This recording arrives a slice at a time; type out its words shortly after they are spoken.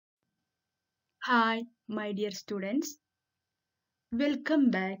Hi, my dear students.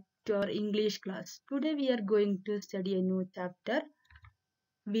 Welcome back to our English class. Today we are going to study a new chapter,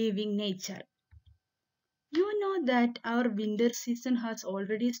 Weaving Nature. You know that our winter season has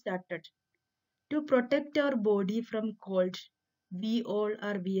already started. To protect our body from cold, we all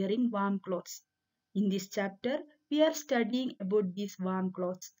are wearing warm clothes. In this chapter, we are studying about these warm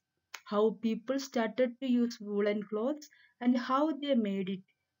clothes, how people started to use woolen clothes, and how they made it.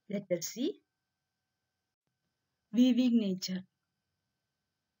 Let us see. Weaving Nature.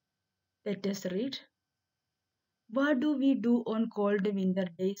 Let us read. What do we do on cold winter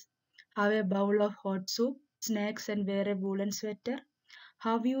days? Have a bowl of hot soup, snacks, and wear a woolen sweater?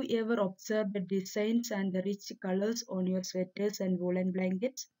 Have you ever observed the designs and the rich colors on your sweaters and woolen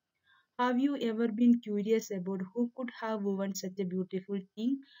blankets? Have you ever been curious about who could have woven such a beautiful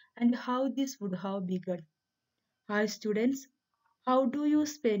thing and how this would have begun? Hi, students. How do you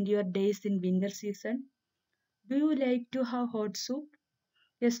spend your days in winter season? Do you like to have hot soup?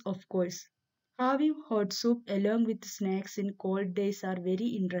 Yes, of course. Having hot soup along with snacks in cold days are very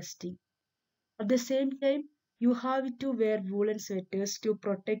interesting. At the same time, you have to wear woolen sweaters to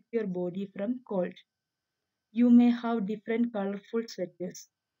protect your body from cold. You may have different colorful sweaters.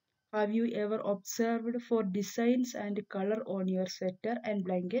 Have you ever observed for designs and color on your sweater and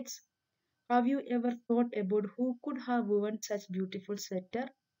blankets? Have you ever thought about who could have woven such beautiful sweater?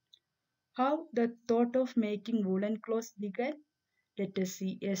 How the thought of making woolen clothes began? Let us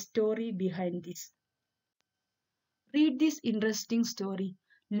see a story behind this. Read this interesting story.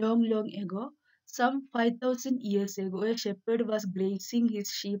 Long, long ago, some 5,000 years ago, a shepherd was grazing his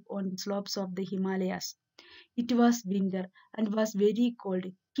sheep on the slopes of the Himalayas. It was winter and was very cold.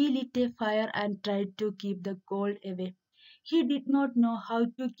 He lit a fire and tried to keep the cold away. He did not know how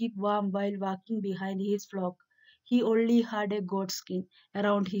to keep warm while walking behind his flock. He only had a goat skin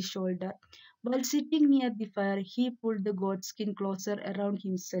around his shoulder. While sitting near the fire, he pulled the goat skin closer around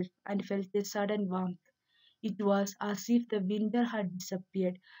himself and felt a sudden warmth. It was as if the winter had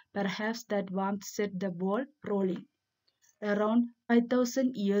disappeared. Perhaps that warmth set the ball rolling. Around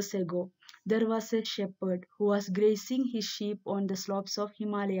 5,000 years ago, there was a shepherd who was grazing his sheep on the slopes of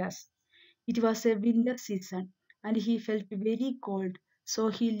Himalayas. It was a winter season, and he felt very cold, so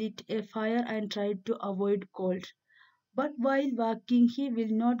he lit a fire and tried to avoid cold. But while walking, he will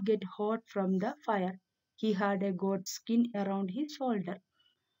not get hot from the fire. He had a goat skin around his shoulder.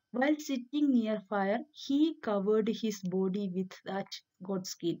 While sitting near fire, he covered his body with that goat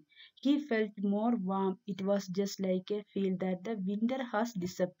skin. He felt more warm. It was just like a feel that the winter has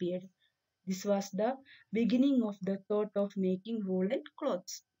disappeared. This was the beginning of the thought of making woolen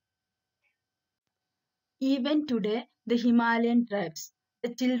clothes. Even today, the Himalayan tribes,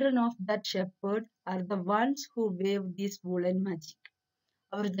 the children of that shepherd, are the ones who wave this woolen magic.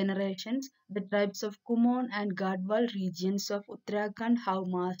 Our generations, the tribes of Kumon and Gadwal regions of Uttarakhand have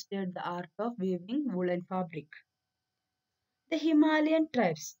mastered the art of weaving woolen fabric. The Himalayan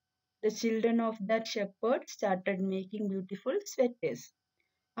tribes, the children of that shepherd, started making beautiful sweaters.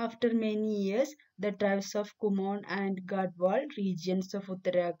 After many years, the tribes of Kumon and Gadwal regions of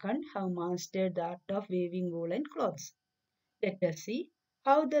Uttarakhand have mastered the art of weaving woolen clothes. Let us see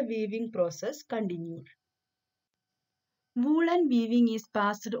how the weaving process continued. Woolen weaving is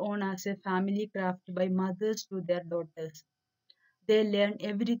passed on as a family craft by mothers to their daughters. They learn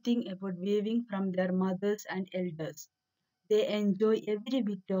everything about weaving from their mothers and elders. They enjoy every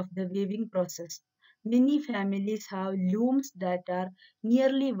bit of the weaving process. Many families have looms that are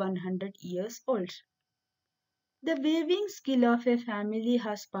nearly 100 years old. The weaving skill of a family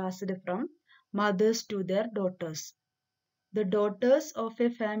has passed from mothers to their daughters. The daughters of a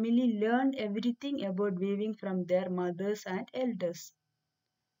family learn everything about weaving from their mothers and elders.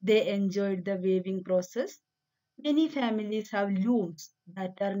 They enjoyed the weaving process. Many families have looms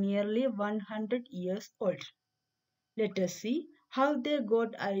that are nearly 100 years old. Let us see how they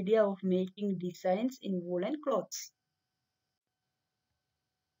got idea of making designs in woolen clothes.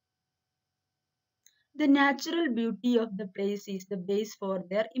 The natural beauty of the place is the base for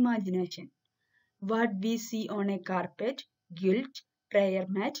their imagination. What we see on a carpet, quilt, prayer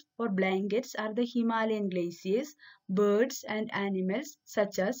mat, or blankets are the Himalayan glaciers, birds and animals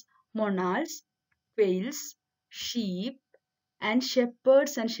such as monals, quails, sheep, and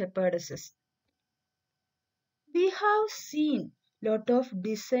shepherds and shepherdesses. We have seen lot of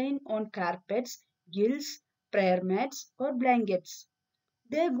design on carpets, quilts, prayer mats, or blankets.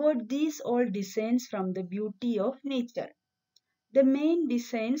 They got these all designs from the beauty of nature. The main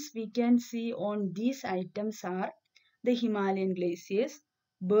designs we can see on these items are the Himalayan glaciers,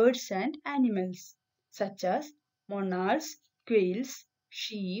 birds and animals such as monarchs, quails,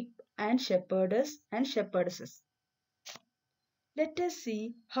 sheep, and shepherdess and shepherdesses. Let us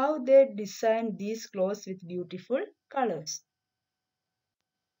see how they design these clothes with beautiful colors.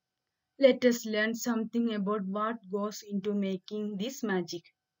 Let us learn something about what goes into making this magic,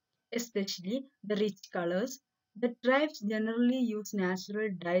 especially the rich colors. The tribes generally use natural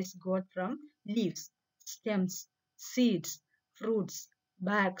dyes got from leaves, stems, seeds, fruits,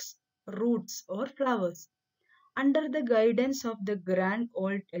 barks, roots, or flowers. Under the guidance of the grand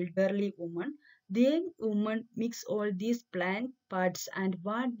old elderly woman, the young woman mix all these plant parts and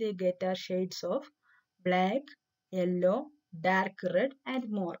what they get are shades of black, yellow, dark red, and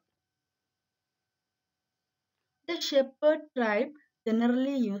more. The shepherd tribe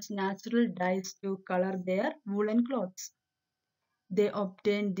generally use natural dyes to color their woolen clothes. They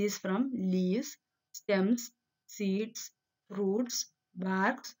obtain this from leaves, stems, seeds, fruits,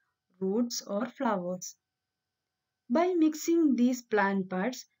 barks, roots, or flowers. By mixing these plant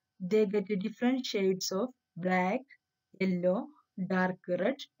parts, they get different shades of black, yellow, dark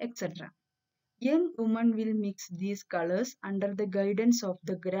red, etc. Young women will mix these colors under the guidance of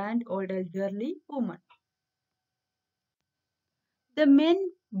the grand old elderly woman. The men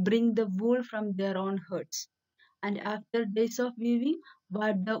bring the wool from their own herds, and after days of weaving,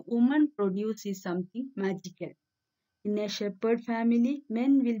 what the woman produces is something magical. In a shepherd family,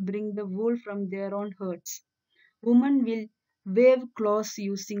 men will bring the wool from their own herds. Women will weave clothes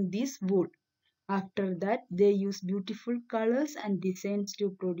using this wool. After that, they use beautiful colors and designs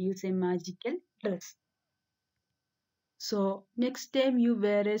to produce a magical dress. So, next time you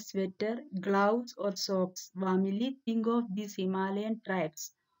wear a sweater, gloves, or socks, warmly think of these Himalayan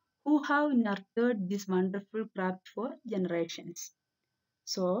tribes who have nurtured this wonderful craft for generations.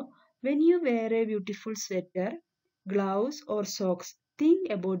 So, when you wear a beautiful sweater, gloves, or socks, think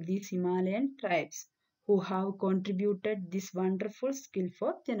about these Himalayan tribes who have contributed this wonderful skill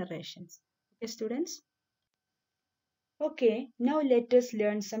for generations. Okay, students? Okay, now let us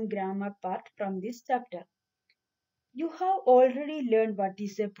learn some grammar part from this chapter. You have already learned what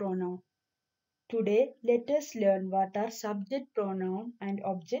is a pronoun. Today, let us learn what are subject pronoun and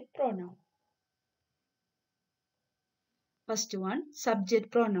object pronoun. First one,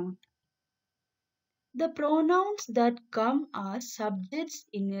 subject pronoun. The pronouns that come as subjects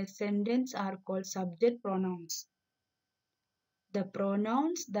in a sentence are called subject pronouns. The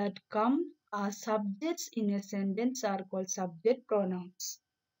pronouns that come as subjects in a sentence are called subject pronouns.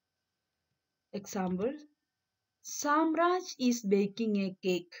 Example, Samraj is baking a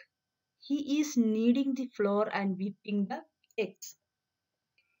cake. He is kneading the flour and whipping the eggs.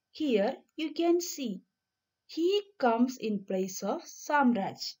 Here you can see he comes in place of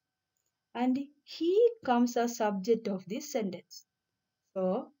Samraj and he comes as subject of this sentence.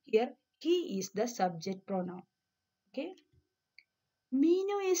 So here he is the subject pronoun. Okay.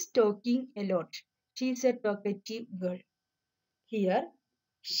 Meenu is talking a lot. She is a talkative girl. Here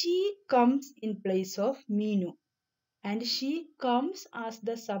she comes in place of Meenu and she comes as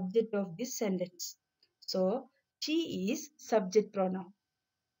the subject of this sentence. So she is subject pronoun.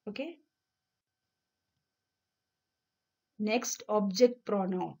 Okay. Next, object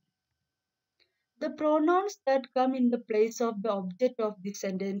pronoun. The pronouns that come in the place of the object of the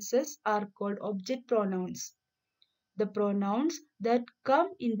sentences are called object pronouns. The pronouns that come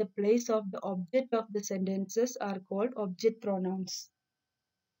in the place of the object of the sentences are called object pronouns.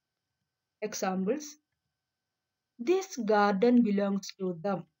 Examples. This garden belongs to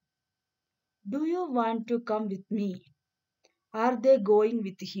them. Do you want to come with me? Are they going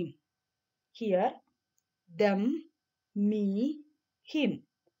with him? Here, them, me, him.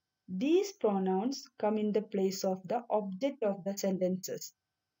 These pronouns come in the place of the object of the sentences.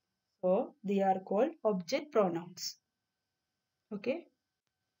 So, they are called object pronouns. Okay.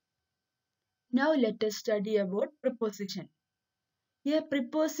 Now let us study about preposition. A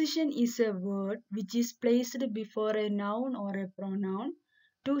preposition is a word which is placed before a noun or a pronoun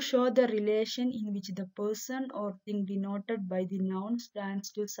to show the relation in which the person or thing denoted by the noun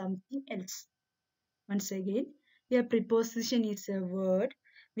stands to something else. Once again, a preposition is a word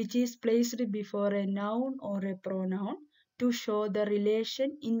which is placed before a noun or a pronoun to show the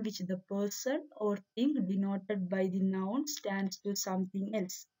relation in which the person or thing denoted by the noun stands to something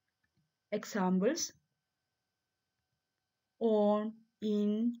else. Examples: on,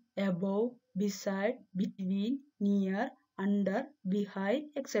 in, above, beside, between, near, under, behind,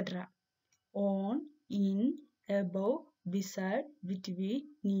 etc. On, in, above, beside, between,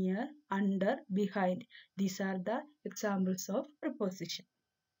 near, under, behind. These are the examples of preposition.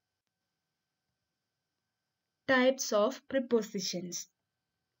 Types of prepositions.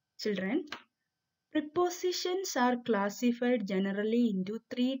 Children, Prepositions are classified generally into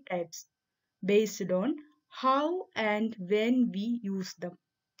three types based on how and when we use them.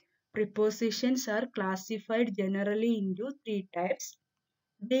 Prepositions are classified generally into three types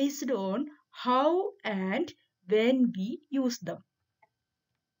based on how and when we use them.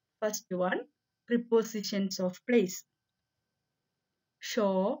 First one, prepositions of place.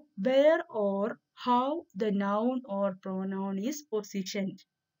 Show where or how the noun or pronoun is positioned.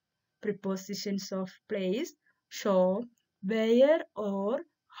 Prepositions of place show where or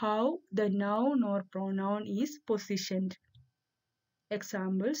how the noun or pronoun is positioned.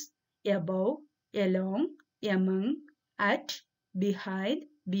 Examples: above, along, among, at, behind,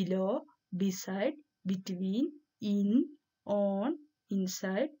 below, beside, between, in, on,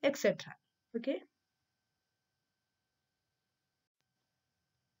 inside, etc. Okay.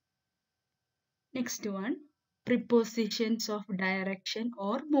 Next one, prepositions of direction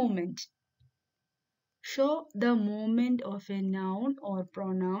or movement. Show the movement of a noun or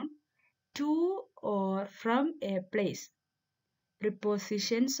pronoun to or from a place.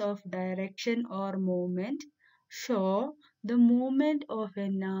 Prepositions of direction or movement show the movement of a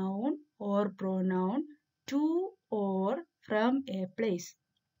noun or pronoun to or from a place.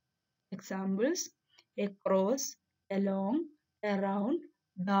 Examples: across, along, around,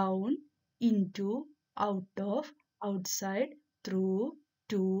 down, into, out of, outside, through,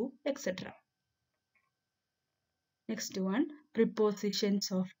 to, etc. Next one,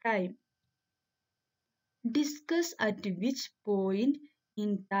 prepositions of time. Discuss at which point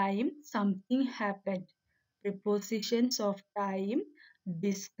in time something happened. Prepositions of time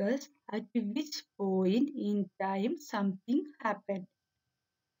discuss at which point in time something happened.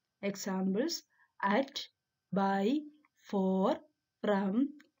 Examples: at, by, for, from,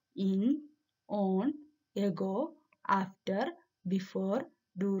 in, on, ago, after, before,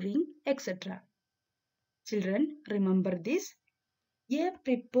 during, etc. Children, remember this. A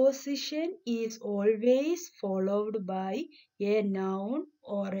preposition is always followed by a noun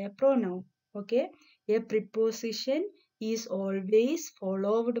or a pronoun. Okay. A preposition is always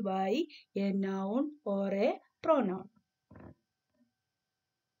followed by a noun or a pronoun.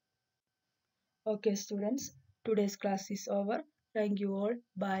 Okay, students. Today's class is over. Thank you all.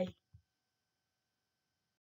 Bye.